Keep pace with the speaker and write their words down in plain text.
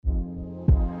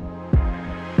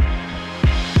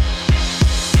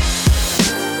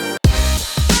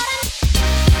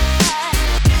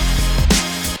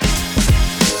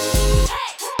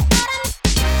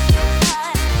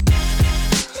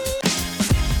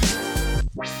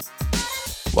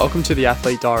Welcome to the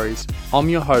Athlete Diaries. I'm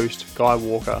your host, Guy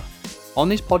Walker. On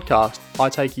this podcast, I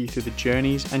take you through the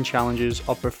journeys and challenges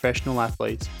of professional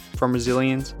athletes, from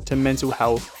resilience to mental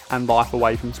health and life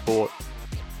away from sport.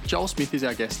 Joel Smith is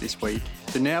our guest this week.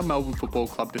 The now Melbourne Football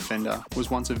Club defender was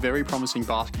once a very promising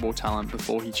basketball talent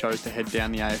before he chose to head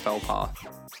down the AFL path.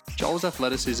 Joel's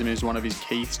athleticism is one of his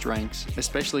key strengths,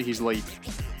 especially his leap,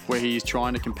 where he is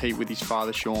trying to compete with his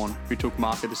father Sean, who took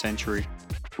mark of the century.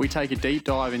 We take a deep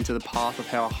dive into the path of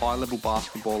how a high-level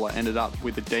basketballer ended up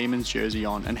with the Demons jersey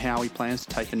on and how he plans to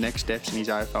take the next steps in his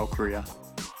AFL career.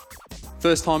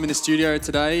 First time in the studio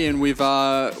today, and we've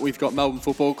got Melbourne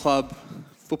Football Club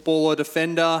footballer,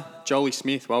 defender, Joel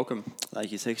Smith. Welcome.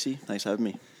 Thank you, Sexy. Thanks for having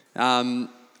me.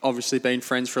 Obviously been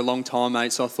friends for a long time,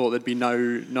 mate, so I thought there'd be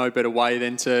no better way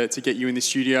than to get you in the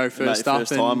studio first up.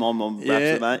 First time, I'm wrapped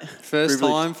it, mate.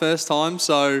 First time.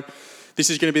 So this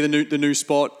is going to be the new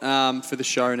spot for the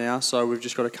show now. So we've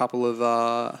just got a couple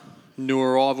of new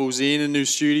arrivals in, a new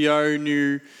studio,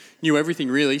 new everything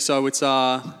really. So it's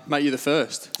mate, you're the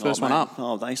first one up.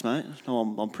 Oh, thanks, mate.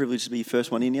 I'm privileged to be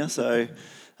first one in here. So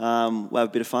we'll have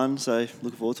a bit of fun. So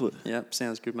looking forward to it. Yeah,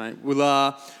 sounds good, mate. We'll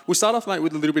start off, mate,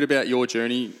 with a little bit about your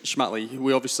journey, Schmutley.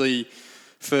 We obviously,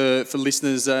 for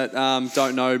listeners that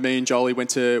don't know, me and Jolie went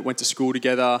to school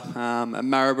together at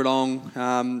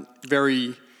Maribyrnong.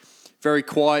 Very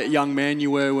quiet young man you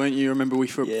were, weren't you? Remember we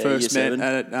first met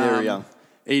at very young.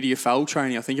 EDFL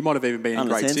training. I think it might have even been in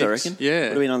grade 6. I reckon. Yeah. Would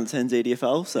have been under 10s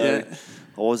EDFL. So yeah.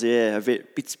 I was, a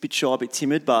bit shy, a bit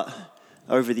timid, but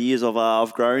over the years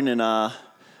I've grown, and I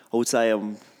would say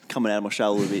I'm coming out of my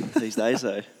shell a little bit these days.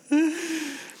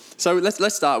 So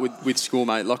let's start with school,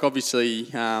 mate. Like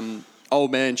obviously,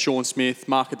 old man Sean Smith,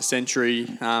 mark of the century,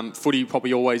 footy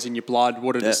probably always in your blood.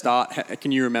 What did it start?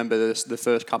 Can you remember the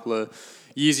first couple of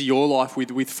years of your life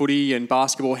with footy and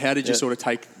basketball? How did you sort of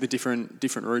take the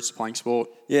different routes to playing sport?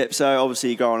 Yeah, so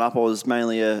obviously growing up I was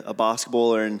mainly a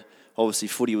basketballer, and obviously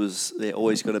footy was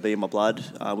always going to be in my blood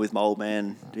with my old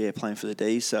man playing for the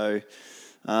D's. So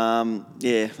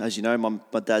as you know,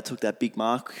 my dad took that big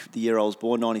mark the year I was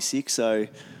born, 96, so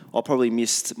I probably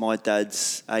missed my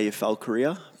dad's AFL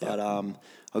career, but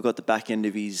I got the back end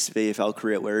of his VFL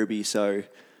career at Werribee, so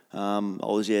I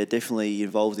was definitely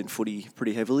involved in footy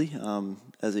pretty heavily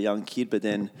as a young kid, but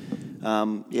then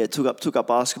took up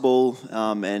basketball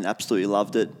and absolutely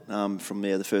loved it from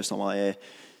the first time I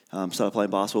started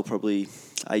playing basketball, probably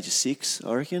age of 6,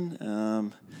 I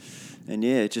reckon.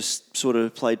 Just sort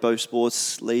of played both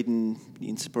sports, leading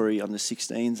into probably under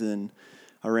 16s, and then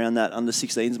around that under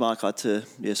 16s mark I had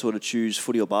to sort of choose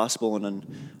footy or basketball, and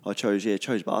then I chose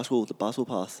basketball, the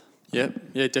basketball path. Yeah,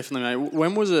 definitely, mate.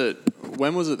 When was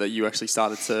it that you actually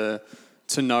started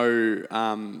to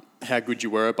know how good you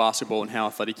were at basketball and how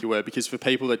athletic you were? Because for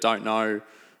people that don't know,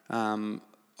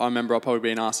 I remember I've probably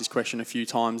been asked this question a few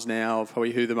times now of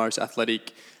probably who the most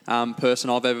athletic person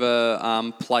I've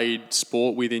ever played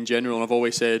sport with in general, and I've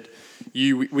always said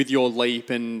you, with your leap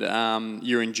and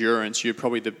your endurance, you're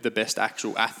probably the best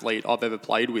actual athlete I've ever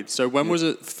played with. So when was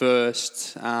it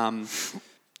first,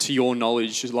 to your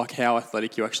knowledge, like how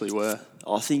athletic you actually were?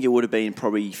 I think it would have been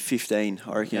probably 15,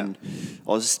 I reckon. Yeah.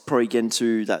 I was probably getting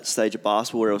to that stage of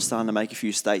basketball where I was starting to make a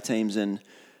few state teams, and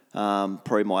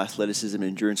probably my athleticism and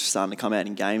endurance was starting to come out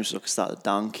in games, so I could start to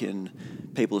dunk, and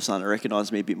people were starting to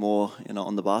recognise me a bit more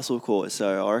on the basketball court.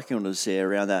 So I reckon it was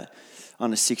around that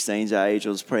under 16's age. I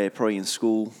was probably in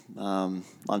school,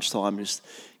 lunchtime, just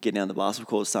getting down the basketball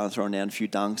court, starting throwing down a few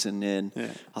dunks, and then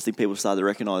I think people started to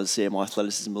recognise my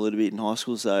athleticism a little bit in high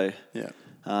school. So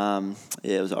I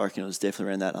reckon it was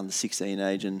definitely around that under 16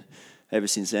 age, and ever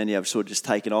since then, I've sort of just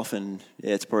taken off, and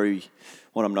it's probably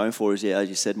what I'm known for is, as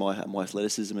you said, my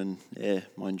athleticism and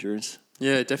my endurance.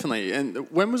 Yeah, definitely.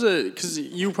 And when was it? Because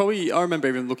you probably, I remember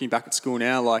even looking back at school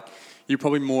now, like you're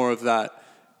probably more of that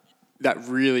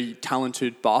really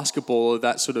talented basketballer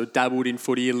that sort of dabbled in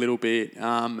footy a little bit.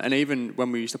 And even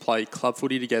when we used to play club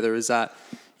footy together, is that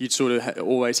you'd sort of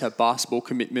always have basketball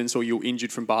commitments, or you were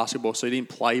injured from basketball, so you didn't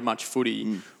play much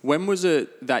footy. When was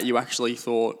it that you actually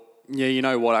thought, you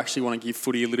know what, I actually want to give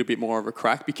footy a little bit more of a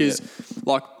crack? Because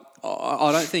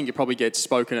I don't think it probably gets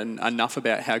spoken enough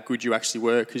about how good you actually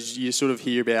were, because you sort of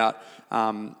hear about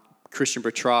Christian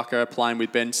Petrarca playing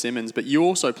with Ben Simmons, but you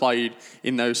also played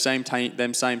in those same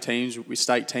teams with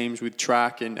state teams with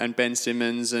track and Ben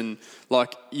Simmons, and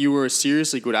like you were a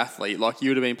seriously good athlete. Like you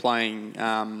would have been playing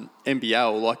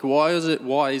NBL. Like why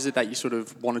is it that you sort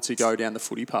of wanted to go down the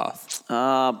footy path?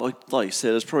 Like you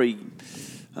said, I was probably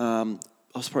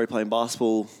playing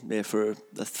basketball for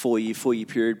a four year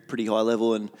period, pretty high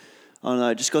level, and I don't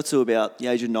know, just got to about the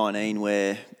age of 19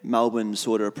 where Melbourne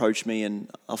sort of approached me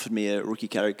and offered me a rookie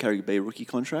category B rookie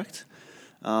contract.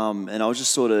 And I was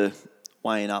just sort of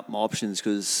weighing up my options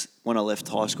because when I left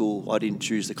high school, I didn't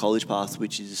choose the college path,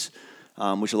 which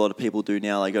a lot of people do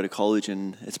now. They go to college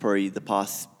and it's probably the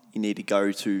path you need to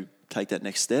go to take that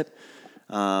next step.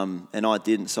 And I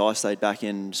didn't, so I stayed back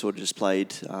and sort of just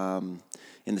played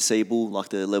in the C-Ball, like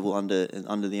the level under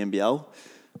the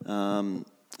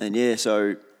NBL.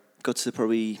 So got to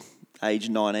probably age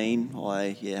 19.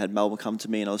 I had Melbourne come to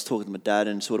me and I was talking to my dad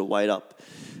and sort of weighed up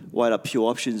few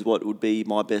options, what would be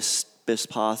my best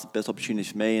path, best opportunity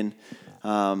for me. And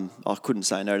I couldn't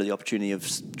say no to the opportunity of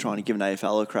trying to give an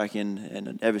AFL a crack in.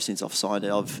 And ever since I've signed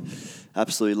it, I've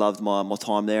absolutely loved my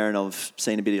time there, and I've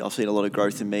seen a lot of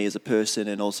growth in me as a person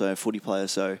and also a footy player.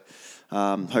 So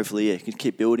hopefully, can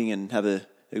keep building and have a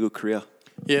good career.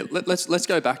 Yeah, let's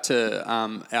go back to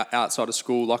outside of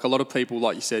school. Like a lot of people,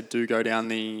 like you said, do go down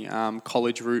the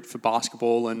college route for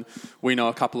basketball, and we know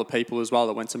a couple of people as well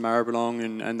that went to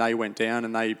Maribyrnong and they went down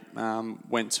and they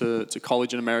went to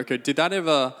college in America. Did that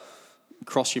ever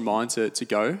cross your mind to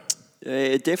go? Yeah,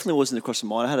 it definitely wasn't across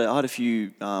my mind. I had a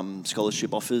few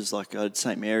scholarship offers. Like I had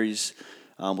St Mary's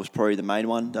was probably the main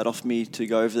one that offered me to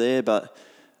go over there, but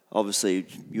obviously,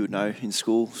 you would know, in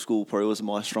school probably wasn't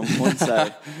my strong point.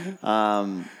 So,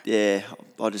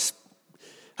 I just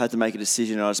had to make a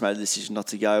decision. I just made a decision not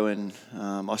to go, and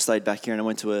I stayed back here and I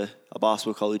went to a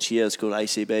basketball college here. It's called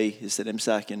ACB, it's at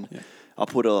MSAC, and I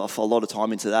put a lot of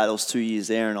time into that. I was 2 years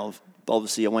there, and I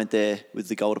went there with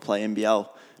the goal to play NBL,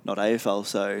 not AFL.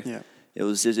 So it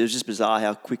was just bizarre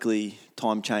how quickly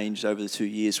time changed over the 2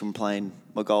 years from playing.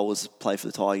 My goal was to play for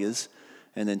the Tigers,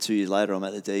 and then 2 years later I'm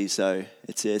at the D. So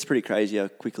it's pretty crazy how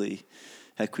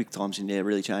quick times in there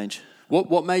really change.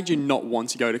 What made you not want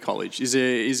to go to college?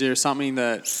 Is there something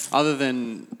that, other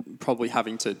than probably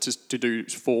having to do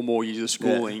 4 more years of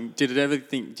schooling, did you ever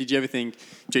think,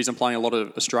 geez, I'm playing a lot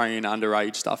of Australian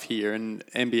underage stuff here and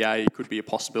NBA could be a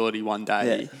possibility one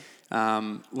day?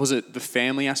 Was it the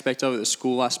family aspect of it, the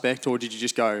school aspect, or did you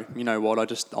just go, you know what,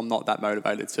 I'm not that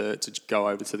motivated to go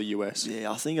over to the US?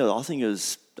 Yeah, I think it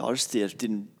was, I just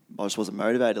wasn't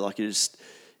motivated. Like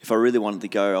if I really wanted to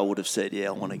go, I would have said, I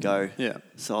want to go. Yeah.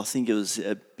 So I think it was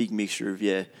a big mixture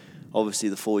of, obviously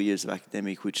the 4 years of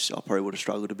academic, which I probably would have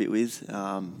struggled a bit with.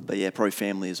 But probably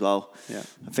family as well. Yeah.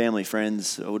 Family,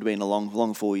 friends. It would have been a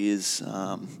long 4 years.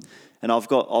 And I've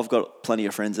got plenty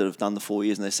of friends that have done the 4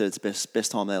 years and they said it's the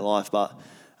best time of their life. But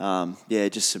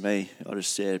just for me,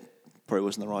 probably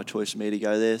wasn't the right choice for me to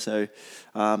go there. So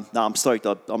I'm stoked.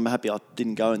 I'm happy I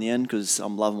didn't go in the end because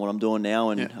I'm loving what I'm doing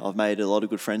now, and I've made a lot of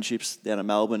good friendships down in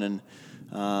Melbourne, and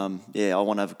I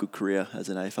want to have a good career as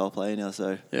an AFL player now.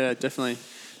 So yeah, definitely.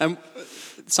 And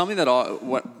something that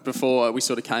before we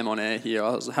sort of came on air here, I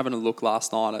was having a look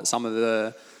last night at some of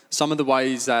the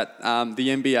ways that the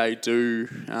NBA do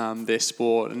their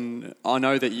sport, and I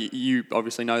know that you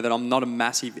obviously know that I'm not a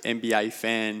massive NBA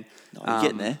fan. No, you're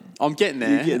getting there. I'm getting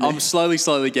there. I'm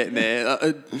slowly getting there.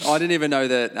 I didn't even know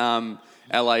that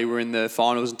LA were in the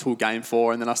finals until Game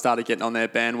 4, and then I started getting on their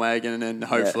bandwagon, and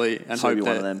hopefully hope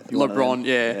that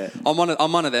LeBron.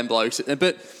 I'm one of them blokes.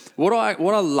 But what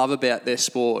I love about their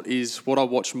sport is what I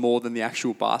watch more than the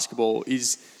actual basketball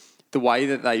is the way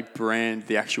that they brand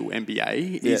the actual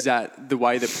NBA is that the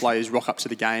way that players rock up to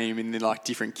the game in their like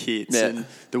different kits and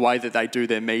the way that they do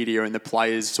their media and the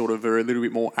players sort of are a little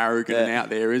bit more arrogant and out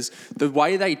there is the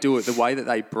way they do it, the way that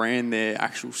they brand their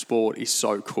actual sport is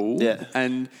so cool. Yeah.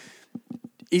 And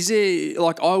is there,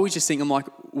 like, I always just think, I'm like,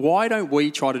 why don't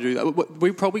we try to do that?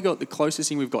 We probably got the closest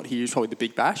thing we've got here is probably the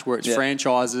Big Bash, where it's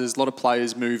franchises, a lot of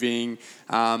players moving,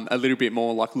 a little bit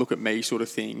more like look at me sort of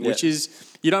thing, which is,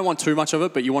 you don't want too much of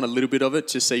it, but you want a little bit of it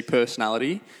to see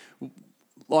personality.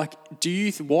 Like,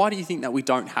 why do you think that we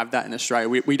don't have that in Australia?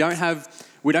 We don't have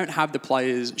the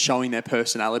players showing their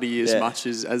personality as much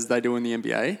as they do in the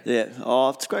NBA. Yeah,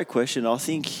 it's a great question. I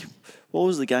think, what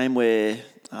was the game where,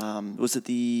 was it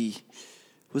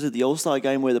the All-Star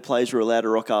game where the players were allowed to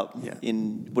rock up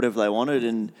in whatever they wanted?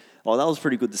 And that was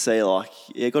pretty good to see. Like,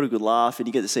 got a good laugh, and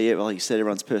you get to see, like you said,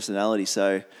 everyone's personality.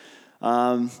 So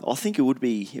I think it would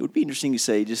be interesting to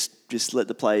see just let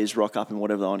the players rock up in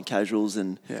whatever they want, casuals,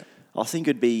 and I think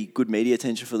it'd be good media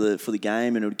attention for the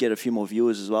game, and it would get a few more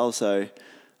viewers as well. So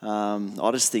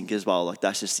I just think as well, like,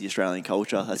 that's just the Australian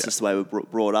culture. That's just the way we're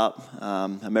brought up.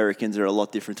 Americans are a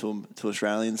lot different to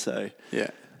Australians. So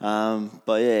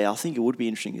I think it would be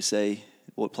interesting to see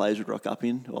what players would rock up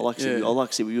in. I like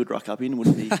to see what you would rock up in.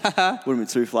 Wouldn't be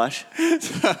too flash.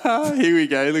 Here we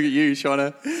go. Look at you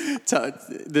trying to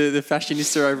the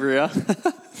fashionista over here.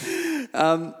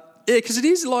 Yeah, because it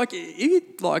is like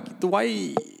the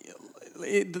way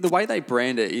they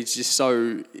brand it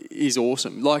is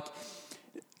awesome. Like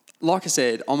I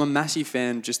said, I'm a massive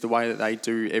fan just the way that they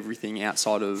do everything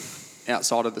outside of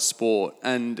the sport,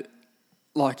 and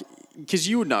like, because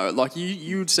you would know, like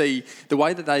you would see the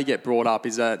way that they get brought up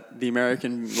is that the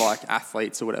American like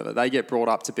athletes or whatever, they get brought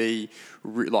up to be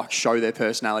like show their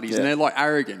personalities, and they're like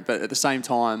arrogant, but at the same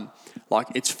time, like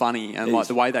it's funny, and like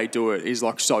the way they do it is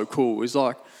like so cool. It's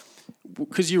like,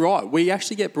 because you're right, we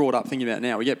actually get brought up, thinking about it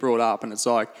now, we get brought up and it's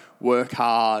like work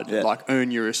hard, like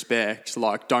earn your respect,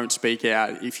 like don't speak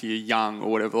out if you're young or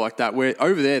whatever like that. Where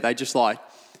over there they just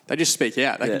speak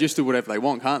out. They can just do whatever they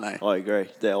want, can't they? I agree.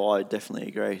 I definitely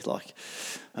agree. Like,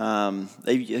 have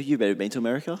you ever been to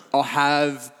America? I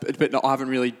have, but I haven't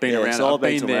really been around. So I've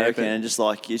been to there, America, and just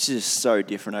like it's just so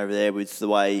different over there with the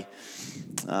way,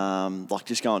 like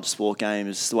just going to sport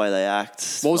games, the way they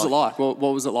act. What was it like? What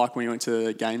was it like when you went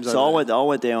to games? So I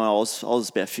went there when I was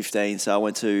about 15. So I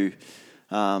went to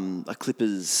a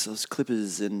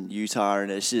Clippers in Utah,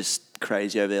 and it's just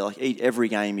crazy over there. Like every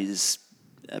game is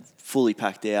fully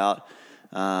packed out.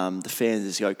 The fans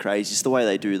just go crazy. It's the way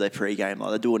they do their pre-game.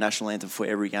 Like they do a national anthem for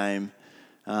every game.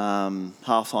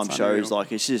 Halftime shows.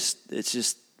 Like it's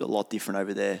just a lot different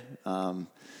over there. But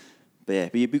yeah,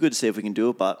 it'd be good to see if we can do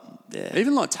it. But yeah,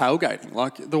 even like tailgating,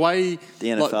 like the way the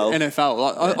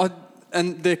NFL, like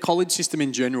and their college system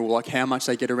in general, like how much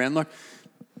they get around, like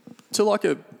to like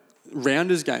a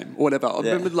Rounders game or whatever. I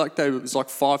remember like there was like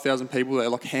 5,000 people there,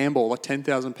 like handball, like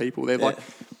 10,000 people. They're like.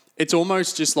 It's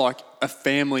almost just like a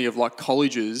family of like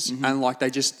colleges, and like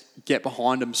they just get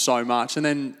behind them so much. And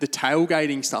then the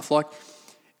tailgating stuff, like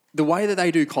the way that they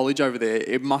do college over there,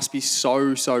 it must be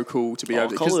so cool to be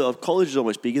over there. College is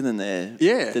almost bigger than the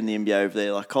NBA over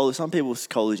there. Like college, some people's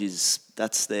college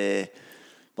that's their,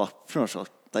 like pretty much like,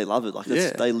 they love it. Like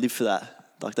they live for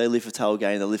that. Like they live for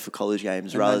tailgating, they live for college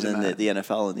games rather than the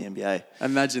NFL and the NBA.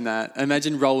 Imagine that.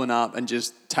 Imagine rolling up and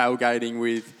just tailgating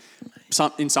with.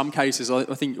 In some cases, I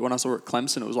think when I saw it at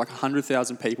Clemson, it was like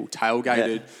 100,000 people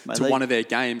tailgated to one of their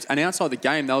games. And outside the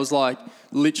game, there was like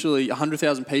literally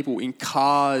 100,000 people in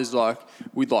cars, like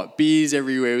with like beers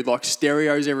everywhere, with like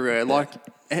stereos everywhere. Yeah. Like,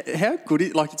 how good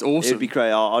is it? Like, it's awesome. It'd be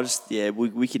great.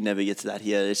 We could never get to that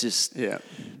here. It's just,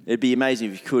 it'd be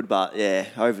amazing if you could, but yeah,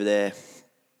 over there,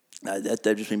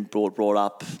 they've just been brought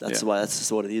up. That's the way. That's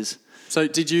just what it is. So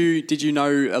did you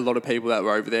know a lot of people that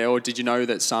were over there, or did you know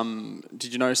some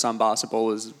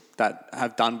basketballers that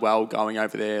have done well going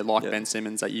over there, like Ben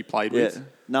Simmons that you played with?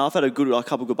 No, I've had a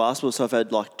couple of good basketballs. So I've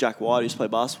had like Jack White, who's played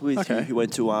basketball with, who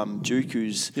went to Duke,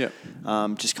 who's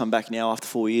just come back now after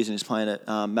 4 years and is playing at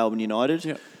Melbourne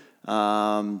United.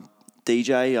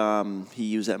 DJ,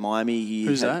 he was at Miami.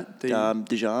 Who's that?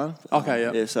 Dejan.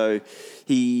 Okay, yeah. So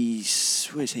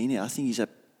where's he now? I think he's at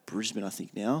Brisbane, I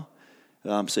think now.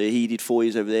 So he did 4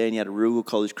 years over there, and he had a real good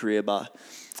college career. But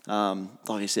like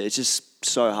I said, it's just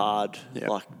so hard,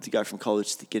 like to go from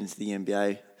college to get into the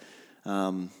NBA.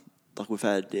 Like we've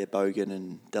had Bogan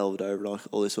and Delvedova and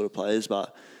all these sort of players,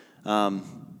 but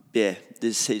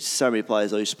there's so many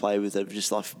players I used to play with that are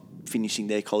just like finishing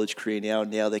their college career now,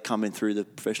 and now they're coming through the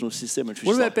professional system.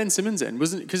 What about Ben Simmons then?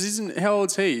 How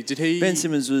old's he? Ben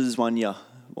Simmons was 1 year at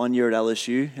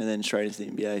LSU, and then straight into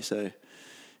the NBA. So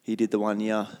he did the 1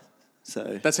 year.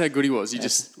 So that's how good he was.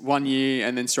 Just 1 year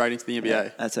and then straight into the NBA. Yeah,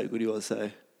 that's how good he was.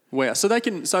 So wow. So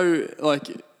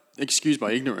excuse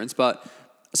my ignorance, but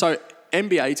so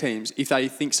NBA teams, if they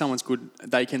think someone's good,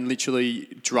 they can literally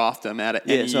draft them out of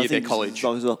any year of their college.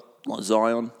 Like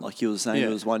Zion, like he was saying, it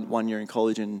was one year in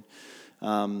college and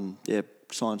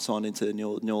signed into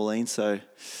New Orleans. So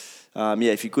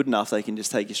if you're good enough, they can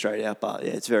just take you straight out. But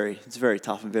yeah, it's very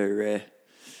tough and very rare.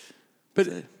 But.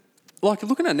 Like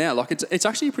looking at it now, like it's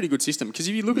actually a pretty good system, because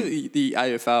if you look at the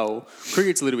AFL,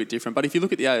 cricket's a little bit different, but if you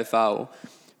look at the AFL,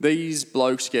 these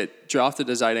blokes get drafted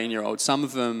as 18-year-olds. Some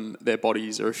of them, their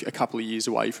bodies are a couple of years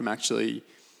away from actually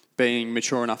being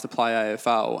mature enough to play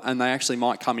AFL, and they actually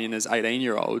might come in as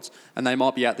 18-year-olds, and they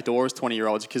might be out the door as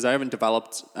 20-year-olds because they haven't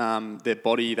developed their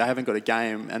body, they haven't got a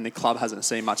game, and the club hasn't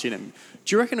seen much in them.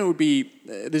 Do you reckon it would be,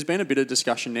 there's been a bit of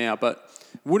discussion now, but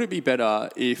would it be better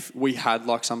if we had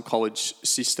like some college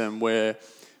system where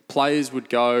players would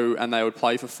go and they would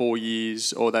play for 4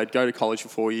 years, or they'd go to college for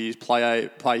 4 years, play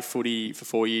footy for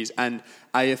 4 years, and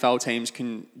AFL teams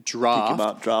can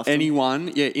draft anyone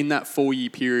in that 4 year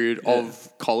period of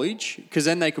college, because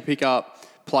then they could pick up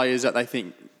players that they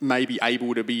think may be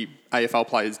able to be AFL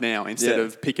players now, instead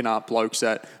of picking up blokes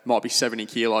that might be 70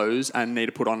 kilos and need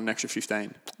to put on an extra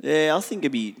 15. Yeah, I think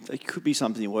it could be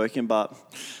something working, but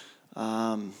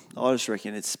I just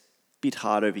reckon it's a bit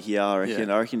hard over here. I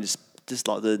reckon just just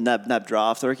like the NAB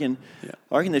draft. I reckon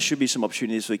there should be some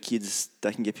opportunities for kids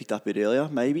that can get picked up a bit earlier,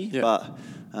 maybe. Yeah. But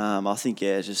I think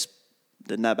just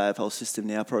the NAB AFL system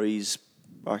now probably is.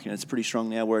 I reckon it's pretty strong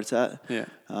now where it's at. Yeah.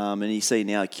 And you see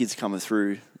now kids coming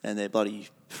through and they're bloody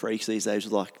freaks these days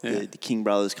with like the King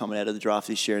brothers coming out of the draft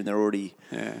this year and they're already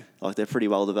like they're pretty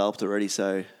well developed already.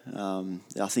 So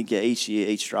I think each year,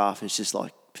 each draft is just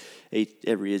like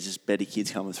every year is just better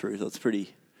kids coming through. So it's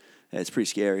pretty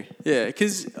scary. Yeah,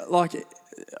 because like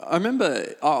I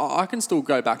remember I can still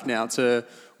go back now to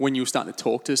when you were starting to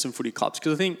talk to some footy clubs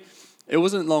because I think it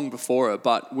wasn't long before it,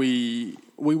 but we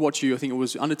watched you, I think it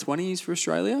was under 20s for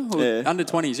Australia? Under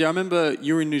 20s. Yeah, I remember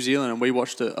you were in New Zealand and we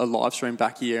watched a live stream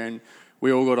back here and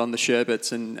we all got on the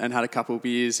sherbets and had a couple of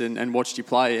beers and watched you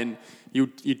play and you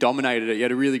dominated it. You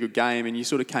had a really good game and you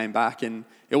sort of came back and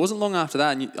it wasn't long after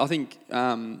that. And I think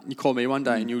you called me one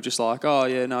day and you were just like, oh,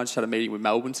 yeah, no, I just had a meeting with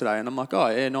Melbourne today. And I'm like, oh,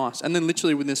 yeah, nice. And then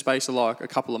literally within the space of like a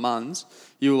couple of months,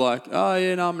 you were like, oh,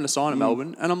 yeah, no, I'm going to sign at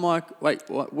Melbourne. And I'm like, wait,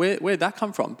 where'd that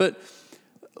come from? But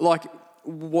like,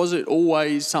 was it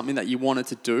always something that you wanted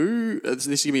to do? This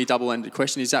is going to be a double-ended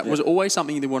question. Was it always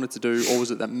something you wanted to do, or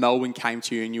was it that Melbourne came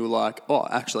to you and you were like, oh,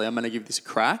 actually, I'm going to give this a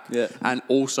crack? Yeah. And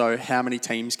also, how many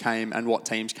teams came and what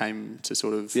teams came to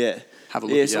sort of have a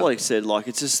look at you? So like I said, like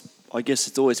it's just, I guess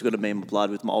it's always got to be in my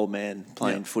blood with my old man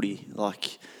playing footy.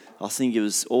 Like, I think it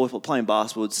was always playing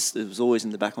basketball. It was always in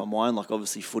the back of my mind. Like,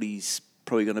 obviously, footy's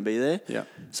probably going to be there. Yeah.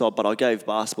 So, but I gave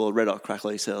basketball a red hot crack.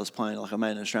 Like I said, I was playing like I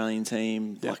made an Australian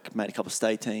team, like made a couple of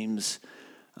state teams,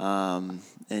 and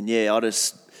I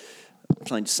just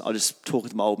talked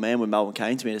to my old man when Melbourne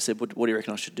came to me and I said, "What do you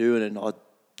reckon I should do?" And I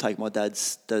take my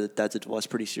dad's advice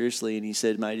pretty seriously, and he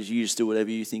said, "Mate, you just do whatever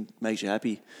you think makes you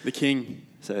happy." The king.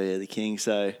 So the king.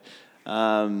 So,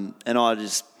 and I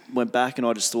just went back and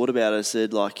I just thought about it. I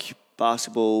said, like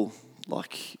basketball,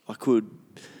 like I could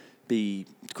be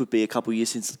a couple of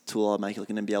years until I make like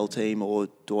an NBL team, or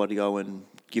do I go and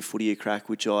give footy a crack,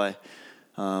 which I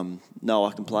know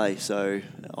I can play. So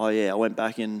I went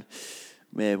back and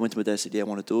went to my dad and said, I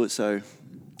want to do it. So,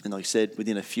 and like I said,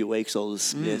 within a few weeks I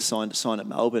was signed at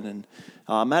Melbourne, and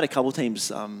I had a couple of teams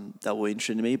that were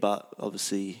interested in me, but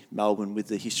obviously Melbourne with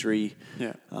the history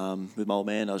with my old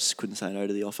man, I just couldn't say no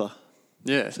to the offer.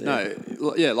 Yeah, so,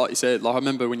 like you said, like I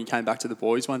remember when you came back to the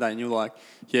boys one day and you were like,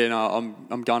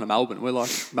 I'm going to Melbourne. We're like,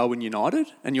 Melbourne United?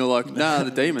 And you're like, nah, the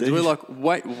Demons. We're like,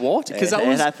 wait, what? Because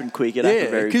it happened quick. It happened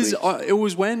very quick. Because it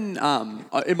was when,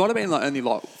 it might have been like only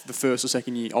like the first or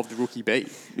second year of the rookie B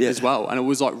as well. And it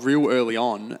was like real early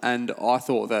on. And I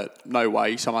thought that no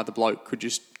way some other bloke could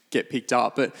just get picked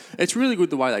up. But it's really good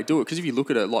the way they do it, because if you look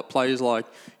at it, like players like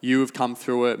you have come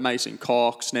through it, Mason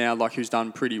Cox now, like who's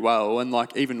done pretty well, and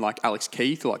like even like Alex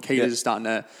Keith, like Keith is starting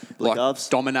to like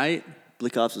dominate.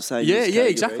 Blickharv's the same. Yeah,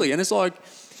 exactly. And it's like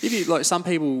if you like some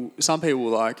people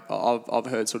like I've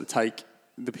heard sort of take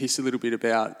the piss a little bit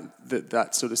about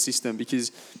that sort of system,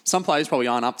 because some players probably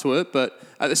aren't up to it, but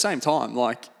at the same time,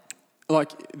 like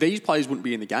these players wouldn't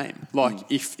be in the game,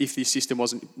 if this system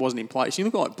wasn't in place. You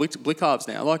look at like Blickharv's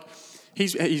now, like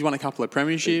he's won a couple of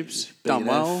premierships, done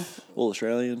well, all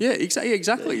Australian. Yeah,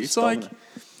 exactly. It's dominant.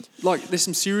 like there's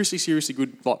some seriously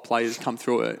good like players come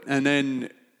through it, and then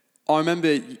I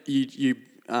remember you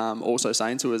also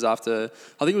saying to us after,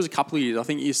 I think it was a couple of years, I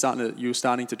think you were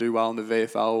starting to do well in the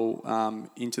VFL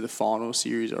into the final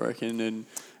series, I reckon, and.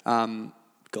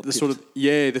 What's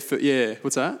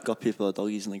that? Got pipped by the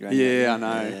doggies in the ground. Yeah, I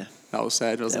know. Yeah. That was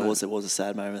sad, wasn't it? It was a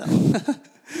sad moment, that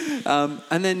one.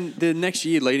 And then the next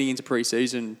year leading into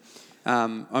pre-season,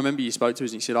 I remember you spoke to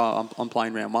us and you said, I'm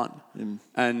playing round one.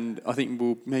 And I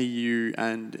think me, you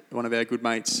and one of our good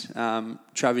mates,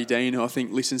 Travi Dean, who I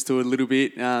think listens to it a little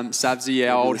bit, Savsy,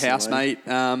 our old housemate,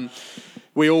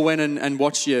 we all went and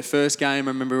watched your first game.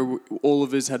 I remember all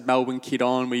of us had Melbourne kit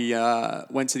on. We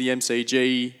went to the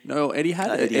MCG. No, Eddie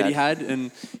had,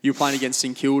 and you were playing against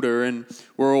St Kilda, and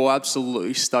we're all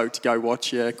absolutely stoked to go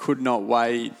watch you. Could not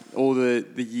wait. All the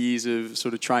years of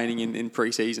sort of training in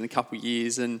pre-season, a couple of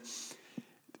years, and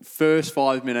first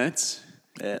 5 minutes.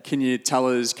 Yeah. Can you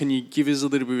give us a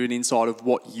little bit of an insight of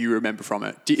what you remember from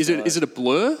it? Is it a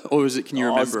blur, or can you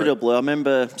remember? It's a bit of a blur. I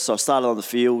remember. So I started on the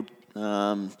field.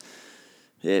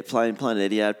 Playing at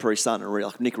Etihad, pretty starting to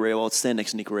like Nick Riewoldt, I'd stand next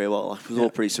to Nick Riewoldt. Like, it was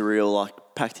all pretty surreal, like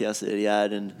packed house at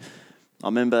Etihad. And I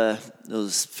remember it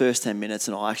was first 10 minutes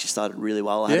and I actually started really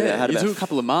well. I had you took a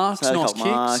couple of marks, nice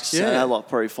kicks. I had like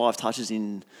probably 5 touches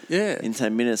in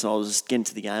 10 minutes, and I was just getting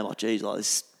to the game like, geez, like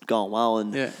this is going well.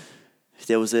 And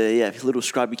there was a little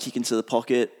scrubby kick into the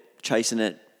pocket, chasing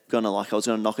it, I was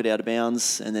gonna knock it out of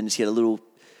bounds, and then just get a little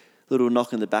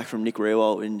knock in the back from Nick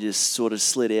Riewoldt and just sort of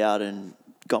slid out and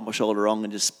got my shoulder wrong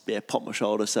and just popped my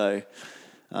shoulder. So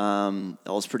I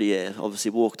was pretty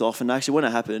obviously walked off. And actually, when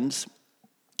it happened,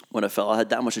 when I fell, I had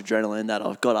that much adrenaline that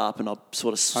I got up and I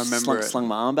sort of slung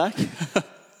my arm back.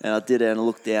 And I did it, and I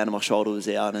looked down, and my shoulder was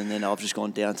out, and then I've just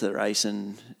gone down to the race,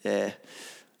 and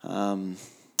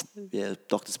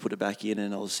doctors put it back in,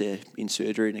 and I was in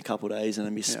surgery in a couple of days, and I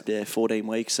missed 14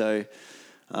 weeks. So,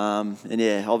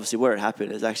 obviously where it happened,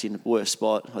 it was actually in the worst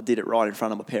spot. I did it right in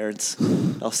front of my parents.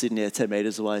 I was sitting there 10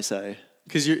 metres away, so.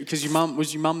 Because your mum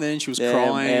there, and she was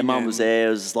crying. Yeah, mum was there.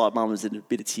 It was like mum was in a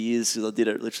bit of tears because I did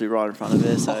it literally right in front of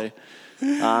her. So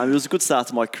it was a good start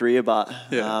to my career, but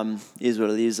it is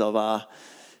what it is. I've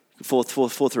fought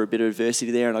through a bit of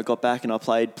adversity there, and I got back and I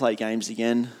played games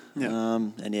again.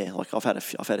 I've had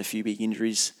a few big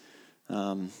injuries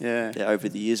over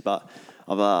the years, but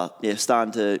I've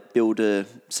starting to build a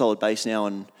solid base now,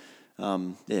 and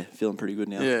feeling pretty good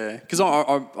now. Yeah, because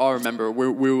I remember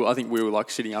I think we were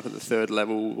like sitting up at the third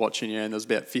level watching you, and there was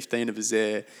about 15 of us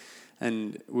there,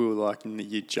 and we were like,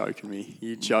 "You're joking me,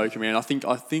 And I think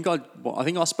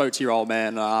I spoke to your old man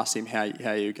and I asked him how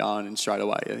you were going, and straight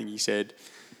away I think he said,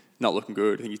 "Not looking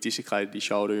good. I think he's dislocated his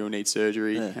shoulder. He'll need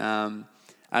surgery." Yeah.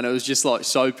 And it was just like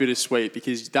so bittersweet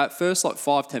because that first like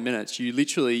 5-10 minutes, you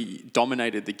literally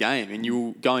dominated the game and you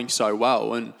were going so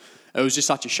well, and it was just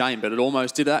such a shame. But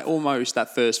that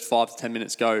first 5 to 10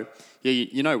 minutes go,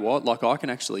 you know what? Like I can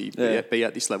actually be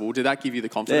at this level. Did that give you the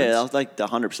confidence? Yeah, I was like the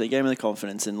 100% gave me the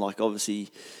confidence, and like obviously,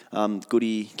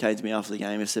 Goody came to me after the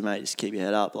game and said, "Mate, just keep your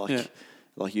head up.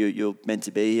 Like you're meant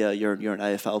to be. You're an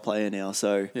AFL player now,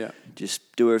 so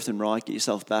just do everything right, get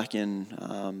yourself back, and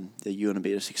you're going to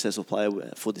be a successful player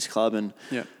for this club." And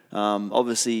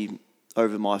obviously,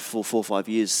 over my 4 or 5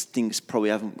 years, things probably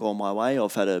haven't gone my way.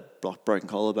 I've had a broken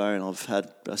collarbone. I've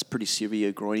had a pretty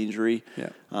severe groin injury.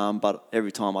 But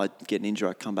every time I get an injury,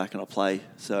 I come back and I play.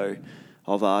 So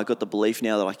I've got the belief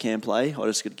now that I can play. I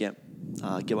just got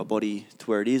to get my body to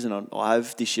where it is, and I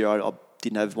have this year. I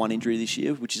didn't have one injury this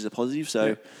year, which is a positive.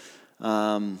 So,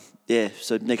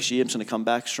 so next year I'm just going to come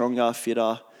back stronger,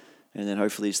 fitter, and then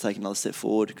hopefully just take another step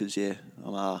forward because,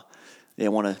 I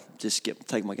want to just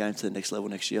take my game to the next level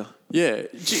next year. Yeah.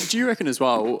 Do you reckon as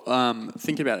well,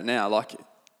 thinking about it now, like,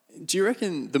 do you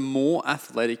reckon the more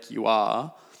athletic you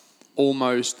are,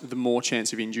 almost the more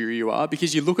chance of injury you are?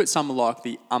 Because you look at some of like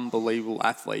the unbelievable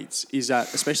athletes, is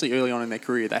that especially early on in their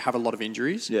career, they have a lot of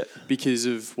injuries because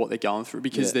of what they're going through,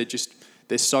 because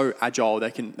they're so agile.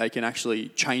 They can actually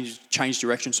change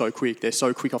direction so quick. They're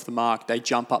so quick off the mark. They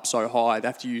jump up so high. They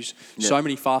have to use so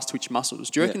many fast twitch muscles.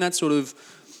 Do you reckon that's sort of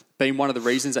been one of the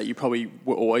reasons that you probably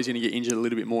were always going to get injured a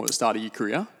little bit more at the start of your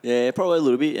career? Yeah, probably a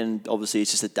little bit. And obviously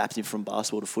it's just adapting from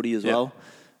basketball to footy as well.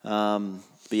 But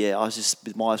I was just,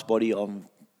 with my body, I'm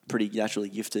pretty naturally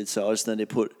gifted. So I just need to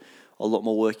put a lot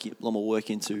more work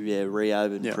into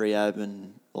rehab and prehab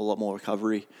and a lot more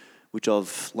recovery, which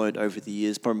I've learned over the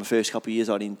years. Probably my first couple of years,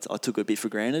 I took it a bit for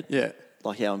granted. Yeah,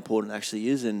 like how important it actually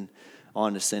is, and I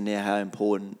understand now how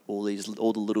important all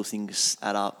the little things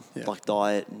add up, like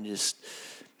diet, and just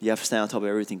you have to stay on top of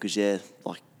everything because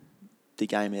like the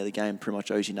game pretty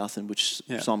much owes you nothing, which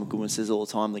Simon Goodwin says all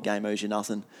the time. The game owes you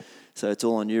nothing, so it's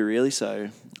all on you really. So,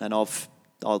 and I'll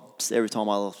every time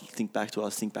I think back to it, I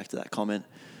think back to that comment.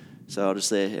 So I'll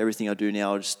just everything I do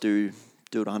now, I just do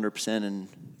it 100% and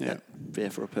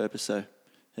for a purpose. So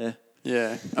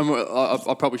yeah. And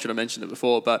I probably should have mentioned it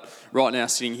before, but right now,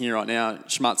 sitting here right now,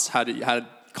 Schmutz had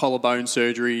collarbone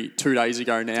surgery 2 days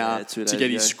ago now to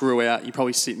get his screw out. You're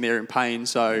probably sitting there in pain.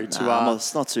 So it's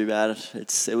not too bad.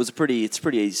 It was a pretty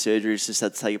easy surgery. It's just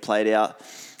had to take a plate out,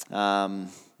 and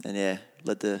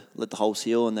let the holes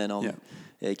heal, and then I'll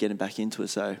getting back into it.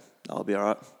 So I'll be all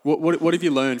right. What have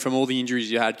you learned from all the injuries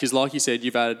you had? Because like you said,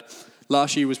 you've had.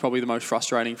 Last year was probably the most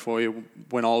frustrating for you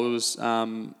when I was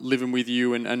living with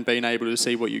you and being able to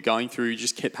see what you're going through. You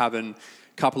just kept having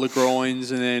a couple of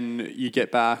groins, and then you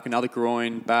get back, another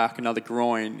groin, another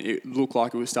groin. It looked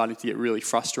like it was starting to get really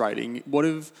frustrating. What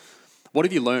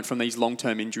have you learnt from these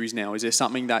long-term injuries now? Is there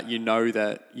something that you know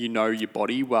your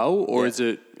body well, or is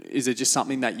it just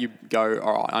something that you go,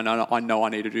 all right, I know I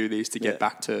need to do this to get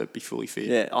back to be fully fit?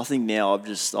 Yeah, I think now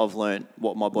I've learnt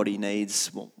what my body needs,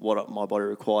 what my body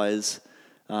requires.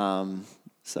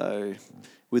 So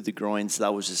with the groins,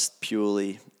 that was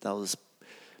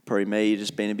probably me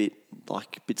just being a bit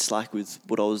slack with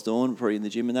what I was doing, probably in the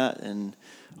gym and that. And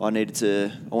I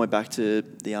went back to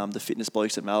the fitness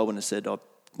blokes at Melbourne and said I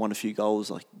want a few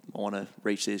goals, like I want to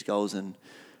reach these goals and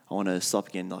I want to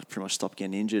stop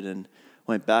getting injured. And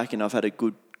went back, and I've had a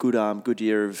good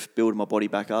year of building my body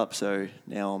back up. So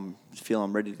now I feel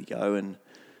I'm ready to go, and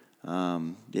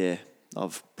I'm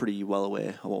pretty well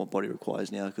aware of what my body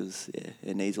requires now because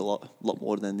it needs a lot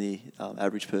more than the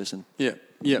average person. Yeah.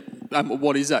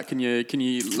 What is that? Can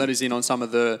you let us in on some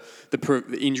of the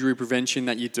injury prevention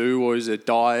that you do, or is it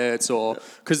diets, or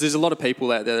because there's a lot of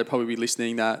people out there that probably be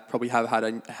listening that probably have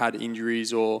had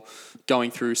injuries or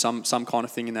going through some kind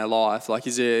of thing in their life. Like,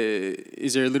 is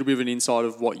there a little bit of an insight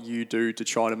of what you do to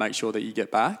try to make sure that you get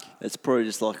back? It's probably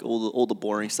just like all the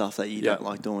boring stuff that you don't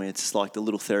like doing. It's just like the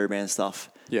little TheraBand stuff.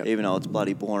 Yeah. Even though it's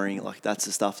bloody boring, like that's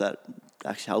the stuff that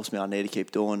actually helps me. I need to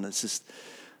keep doing. It's just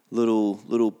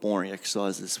little boring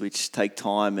exercises which take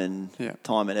time and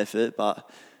effort, but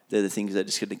they're the things that are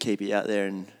just going to keep you out there.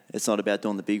 And it's not about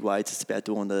doing the big weights; it's about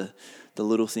doing the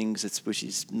little things. Which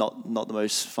is not the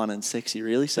most fun and sexy,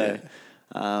 really. So,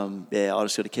 I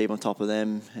just got to keep on top of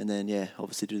them, and then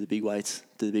obviously do the big weights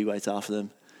after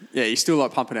them. Yeah, you still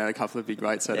like pumping out a couple of big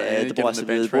weights.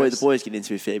 The boys get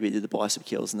into a fair bit. Do the bicep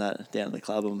kills and that down in the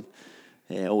club.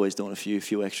 Always doing a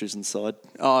few extras inside.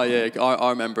 Oh yeah, I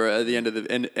remember at the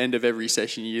end of every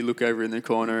session, you look over in the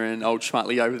corner and old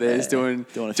Schmutley over there is doing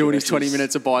his 20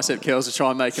 minutes of bicep curls to try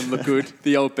and make him look good.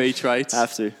 The old beach weights.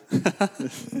 Have to.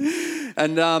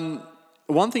 And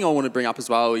one thing I want to bring up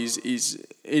as well is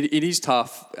it is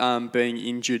tough being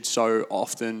injured so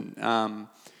often.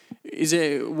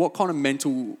 What kind of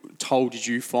mental toll did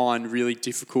you find really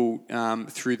difficult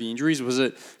through the injuries? Was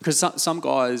it because some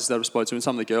guys that I spoke to and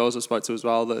some of the girls I spoke to as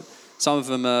well, that some of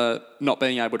them are not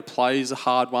being able to play is a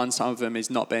hard one. Some of them is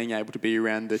not being able to be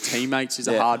around the teammates is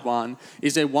a hard one.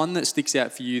 Is there one that sticks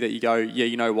out for you that you go,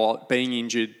 you know what, being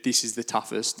injured, this is the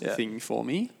toughest thing for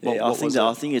me? I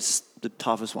think it's the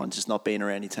toughest one, just not being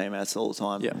around your teammates all the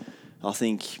time. Yeah. I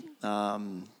think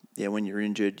when you're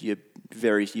injured, you're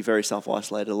very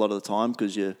self-isolated a lot of the time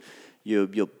because you're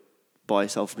by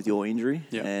yourself with your injury,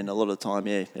 and a lot of the time,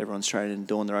 everyone's training and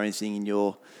doing their own thing, and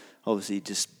you're obviously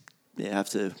just have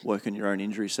to work on your own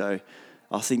injury. So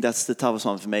I think that's the toughest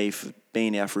one for me, for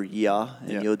being out for a year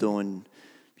and you're doing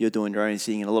your own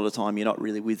thing, and a lot of the time you're not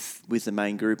really with the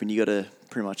main group, and you got to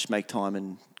pretty much make time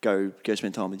and go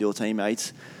spend time with your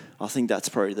teammates. I think that's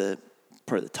probably the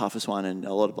toughest one, and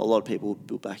a lot of people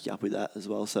will back you up with that as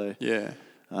well. So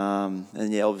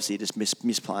obviously just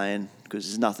miss playing, because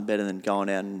there's nothing better than going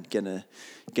out and getting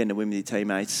a win with your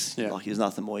teammates. Like, there's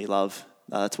nothing more you love.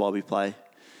 That's why we play.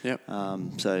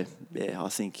 I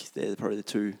think they're probably the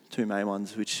two main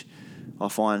ones, which I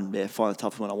find the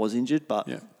toughest when I was injured. But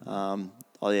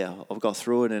I've got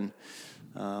through it, and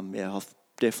I'm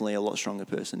definitely a lot stronger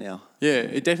person now. Yeah,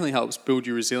 it definitely helps build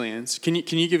your resilience. Can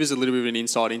you give us a little bit of an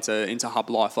insight into hub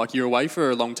life? Like, you're away for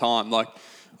a long time. Like,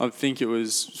 I think it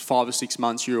was 5 or 6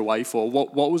 months you were away for.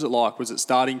 What was it like? Was it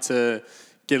starting to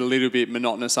get a little bit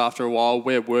monotonous after a while?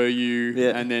 Where were you?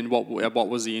 Yeah. And then what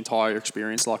was the entire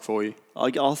experience like for you?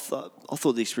 I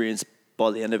thought the experience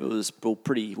by the end of it was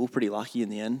pretty lucky in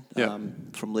the end.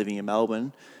 From living in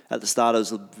Melbourne, at the start it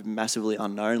was massively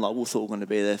unknown. Like, we thought we were going to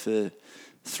be there for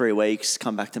 3 weeks,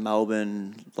 come back to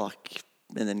Melbourne,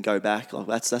 and then go back. Like,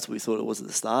 that's what we thought it was at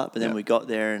the start. But then we got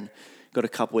there and got a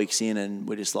couple weeks in, and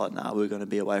we're just like, we're going to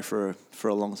be away for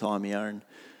a long time here.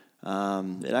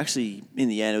 And it actually, in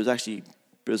the end, it was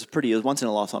a once in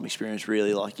a lifetime experience,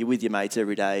 really. Like, you're with your mates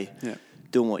every day,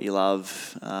 doing what you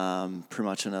love, pretty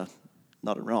much I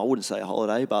wouldn't say a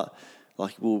holiday, but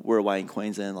like, we're away in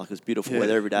Queensland. Like, it was beautiful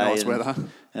weather every day. Nice weather.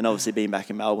 And obviously being back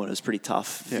in Melbourne, it was pretty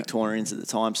tough, Victorians at the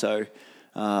time. So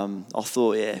I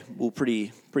thought, we were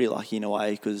pretty lucky in a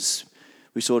way, because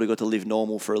we sort of got to live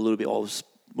normal for a little bit. I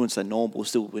wouldn't say normal,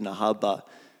 still in a hub, but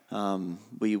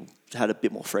we had a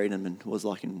bit more freedom than it was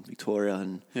like in Victoria.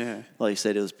 And like you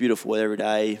said, it was beautiful weather every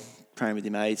day, training with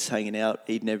your mates, hanging out,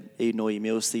 eating all your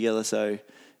meals together. So,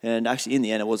 and actually in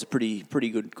the end, it was a pretty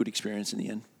good experience in the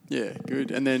end. Yeah,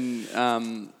 good. And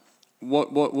then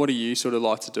what do you sort of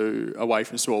like to do away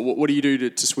from sport? What do you do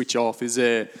to switch off? Is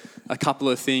there a couple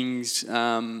of things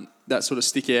that sort of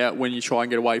stick out when you try and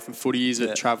get away from footy? Is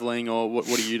it travelling, or what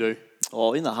do you do?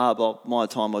 Oh, in the hub, my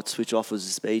time I'd switch off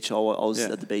was the beach. I was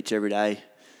at the beach every day.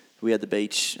 We had the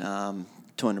beach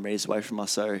 200 metres away from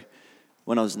us. So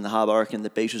when I was in the hub, I reckon the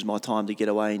beach was my time to get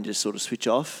away and just sort of switch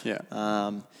off.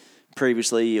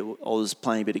 Previously, I was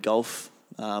playing a bit of golf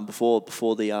before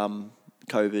the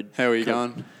COVID. How are you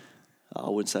going? I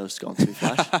wouldn't say I was going too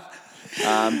fast.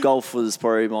 Golf was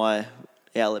probably my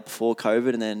outlet before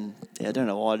COVID, and then I don't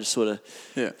know why, I just sort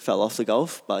of fell off the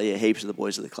golf. But heaps of the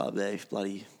boys at the club, they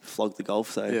bloody flogged the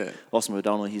golf. So Austin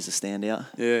McDonald, he's a standout.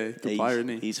 Yeah, good player, isn't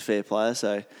he? He's a fair player.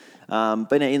 So,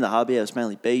 but in the hub, it was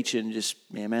mainly beach and just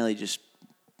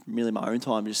really my own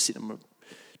time, just sit and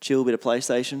chill, a bit of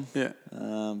PlayStation.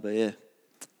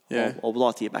 I would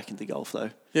like to get back into golf though.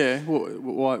 Yeah.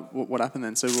 What happened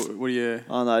then? So what do you?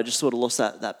 I don't know. I just sort of lost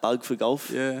that bug for golf.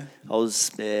 Yeah. I was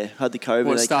had the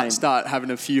COVID. Start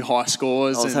having a few high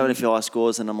scores. I was having a few high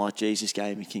scores, and I'm like, geez, this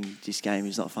game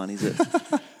is not fun, is it?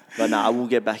 But no, I will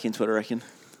get back into it, I reckon.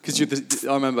 Because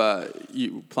I remember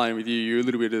you playing with you. You're a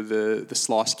little bit of the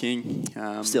slice king.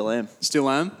 Still am. Still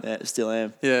am. Yeah, still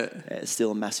am. Yeah. It's still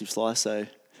a massive slice, so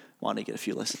might need to get a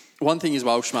few lessons. One thing as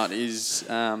well, Schmutt, is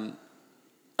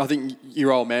I think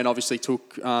your old man obviously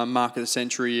took Mark of the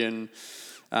Century and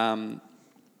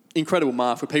incredible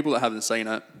mark for people that haven't seen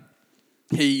it.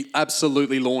 He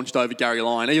absolutely launched over Gary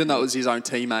Lyon, even though it was his own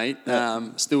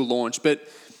teammate. Still launched, but.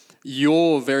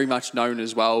 You're very much known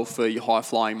as well for your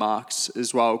high-flying marks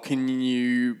as well. Can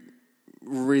you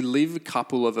relive a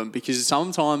couple of them? Because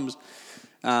sometimes,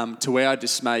 to our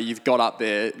dismay, you've got up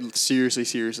there seriously,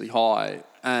 seriously high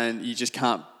and you just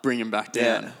can't bring them back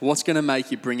down. Yeah. What's going to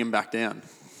make you bring them back down?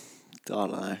 I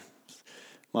don't know.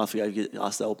 Might have to go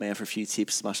ask the old man for a few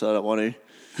tips as much as I don't want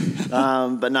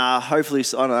to. But nah, hopefully,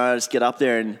 I don't know, just get up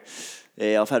there and,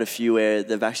 I've had a few where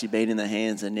they've actually been in the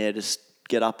hands and, just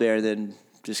get up there and then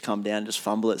just come down, just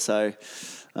fumble it. So,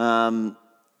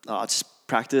 just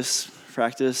practice,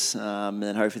 and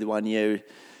then hopefully 1 year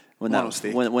when one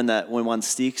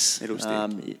sticks, it'll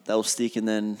stick. They'll stick, and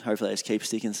then hopefully they just keep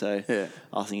sticking. So,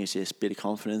 I think it's just a bit of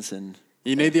confidence and.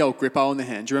 You need the old grippo in the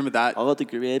hand. Do you remember that? I got the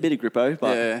a bit of grippo,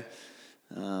 but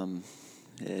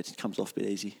it comes off a bit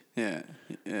easy. Yeah,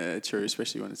 true,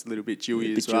 especially when it's a little bit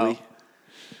dewy as well.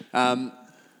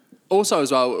 Also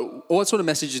as well, what sort of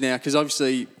messages now? Because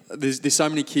obviously there's so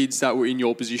many kids that were in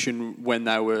your position when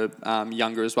they were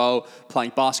younger as well,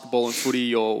 playing basketball and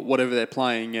footy or whatever they're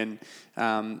playing, and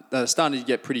they're starting to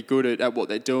get pretty good at what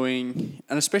they're doing,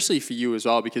 and especially for you as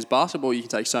well, because basketball you can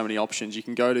take so many options. You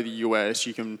can go to the US,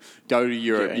 you can go to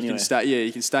Europe, you can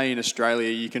stay in Australia,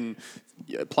 you can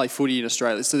play footy in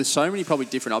Australia. So there's so many probably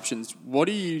different options. What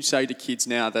do you say to kids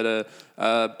now that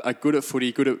are good at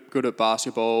footy, good at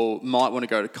basketball, might want to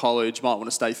go to college, might want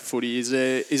to stay for footy? Is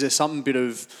there some bit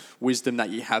of wisdom that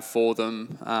you have for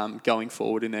them going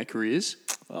forward in their careers?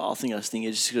 Well, I think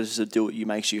it's just to do what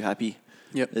makes you happy.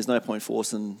 Yep. There's no point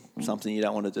forcing something you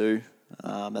don't want to do.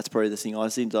 That's probably the thing I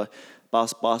think.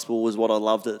 Basketball was what I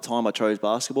loved at the time. I chose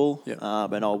basketball,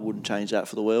 and I wouldn't change that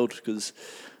for the world because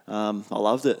I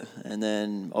loved it. And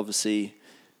then obviously,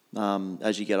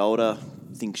 as you get older,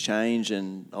 things change,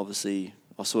 and obviously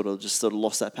I sort of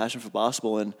lost that passion for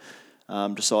basketball and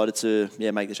decided to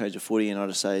make the change to footy. And I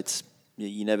just say it's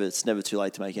never too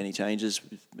late to make any changes,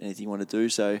 anything you want to do.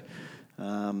 So.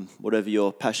 Whatever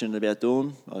you're passionate about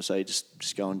doing, I say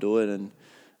just go and do it, and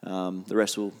the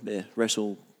rest will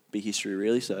be history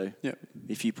really. So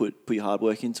if you put your hard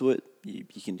work into it, you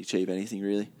can achieve anything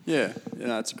really. Yeah,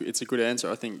 it's a good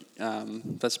answer. I think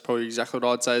that's probably exactly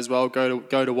what I'd say as well.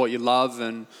 Go to what you love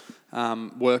and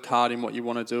work hard in what you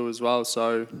want to do as well.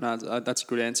 So that's a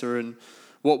good answer. And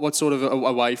what sort of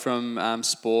away from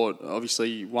sport?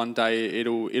 Obviously, one day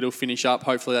it'll finish up.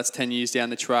 Hopefully, that's 10 years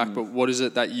down the track. But what is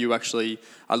it that you actually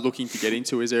are looking to get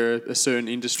into? Is there a certain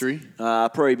industry?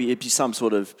 It'd be some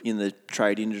sort of in the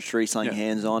trade industry, something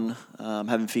hands-on.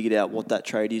 Haven't figured out what that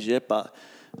trade is yet, but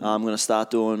I'm going to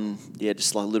start doing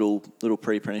just like little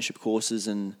pre-apprenticeship courses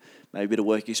and maybe a bit of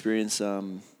work experience.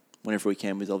 Whenever we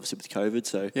can, with COVID.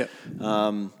 So,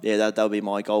 that'll be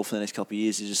my goal for the next couple of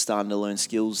years, is just starting to learn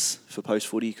skills for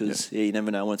post-footy because, you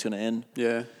never know when it's going to end.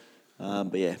 Yeah.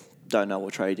 Don't know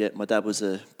what trade yet. My dad was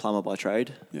a plumber by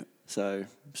trade. Yeah. So,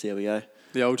 see how we go.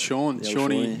 The old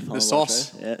Shawnee, the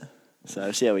sauce. Yeah.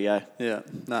 So, see how we go. Yeah.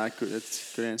 No, good.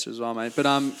 It's a good answer as well, mate. But,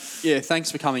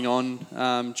 thanks for coming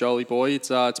on, Jolie boy.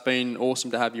 It's been awesome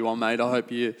to have you on, mate. I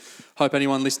hope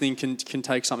anyone listening can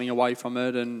take something away from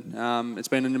it. And it's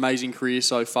been an amazing career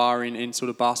so far in sort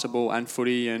of basketball and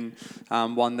footy, and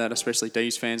one that especially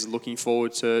D's fans are looking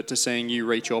forward to seeing you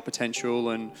reach your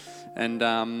potential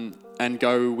and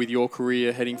go with your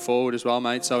career heading forward as well,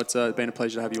 mate. So it's been a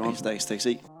pleasure to have you on. Thanks,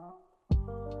 Texie.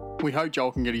 We hope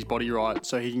Joel can get his body right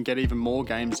so he can get even more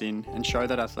games in and show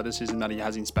that athleticism that he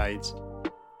has in spades.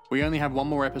 We only have one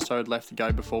more episode left to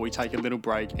go before we take a little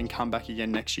break and come back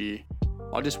again next year.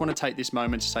 I just want to take this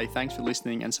moment to say thanks for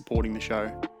listening and supporting the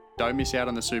show. Don't miss out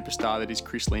on the superstar that is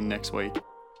Chris Lynn next week.